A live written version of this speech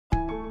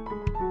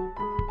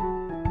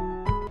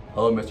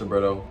Hello, Mr.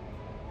 Britto.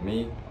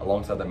 Me,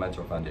 alongside the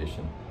Metro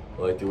Foundation,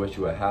 would like to wish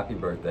you a happy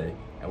birthday,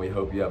 and we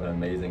hope you have an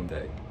amazing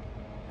day.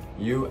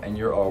 You and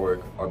your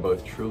artwork are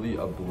both truly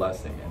a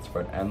blessing and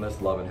spread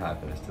endless love and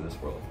happiness to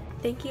this world.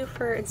 Thank you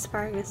for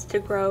inspiring us to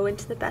grow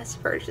into the best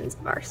versions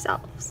of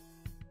ourselves.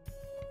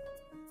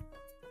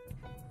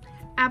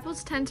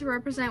 Apples tend to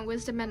represent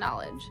wisdom and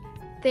knowledge.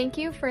 Thank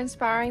you for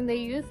inspiring the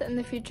youth and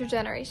the future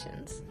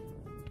generations.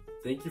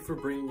 Thank you for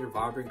bringing your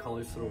vibrant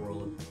colors to the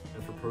world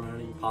and for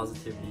promoting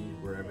positivity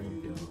wherever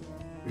you go.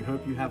 We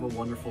hope you have a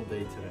wonderful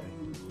day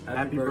today.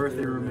 Happy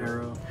birthday,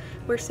 Romero.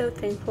 We're so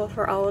thankful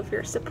for all of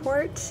your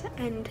support,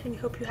 and we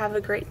hope you have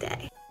a great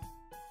day.